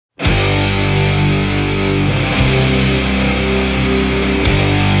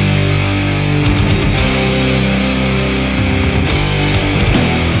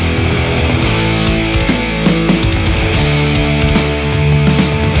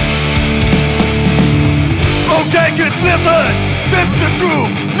listen, this is the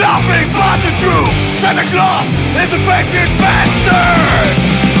truth, nothing but the truth. Santa Claus is a infected bastard.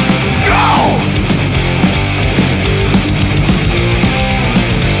 Go!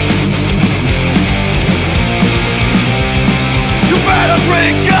 You better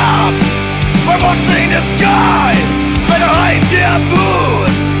drink up, we're watching the sky. Better hide your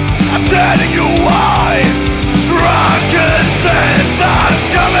booze, I'm telling you why. Drunken Santa's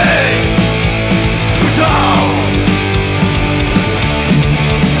coming to town.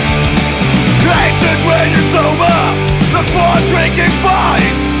 Hates it when you're sober, looks for a drinking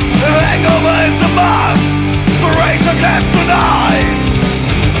fight. The hangover is the must, so raise a glass tonight.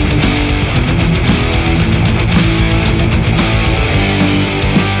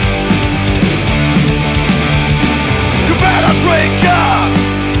 You better drink up,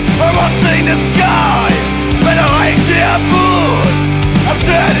 we're watching the sky. Better hide your booze, I'm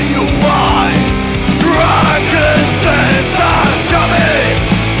telling you why. Drunken Santa's coming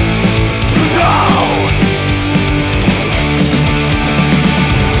to town.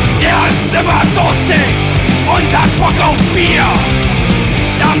 Er ist immer durstig und hat Bock auf Bier.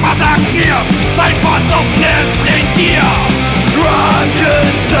 Ja, was sagt ihr? Sein versoffenes Rentier.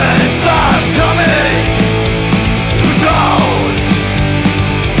 Drunken Santa's coming to town.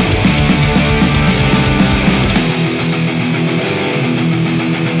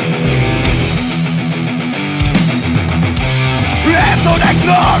 Hands on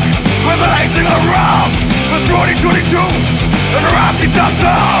eggnog, with the racing around. With Roddy 22s and a rapty top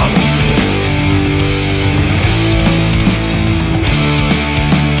down.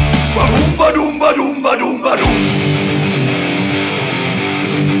 Ba-boom, ba-doom, ba-doom, ba-doom, ba-doom.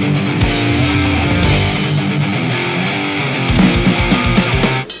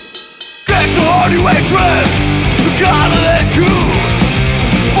 Get to horny waitress, to Carla and Cool.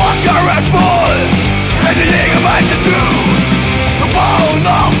 Fuck a Red Bull, anything about to do. The bone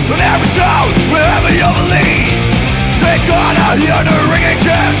off in every town, wherever you believe. They gonna hear the ringing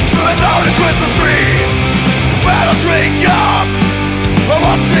cash without a Christmas tree. Better drink up, I'm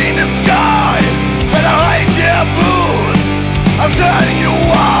watching the sky. Better hide your booze, I'm telling you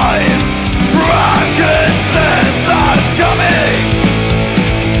why. Drunken Santa's coming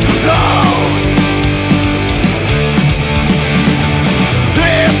to town.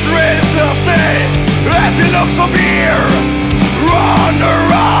 He's really thirsty as he looks for beer. On the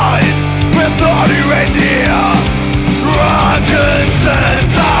ride with naughty reindeer. Drunken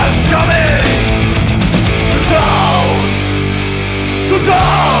Santa's coming to town, to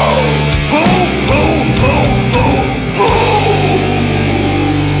town. Oh, oh, oh, oh, oh.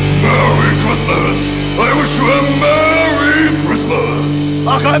 Merry Christmas, I wish you a Merry Christmas.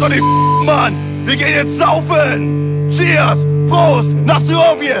 Ach, halt doch die Mann, wir gehen jetzt saufen. Cheers, Prost, nach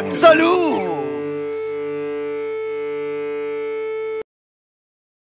Syrowje, Salut.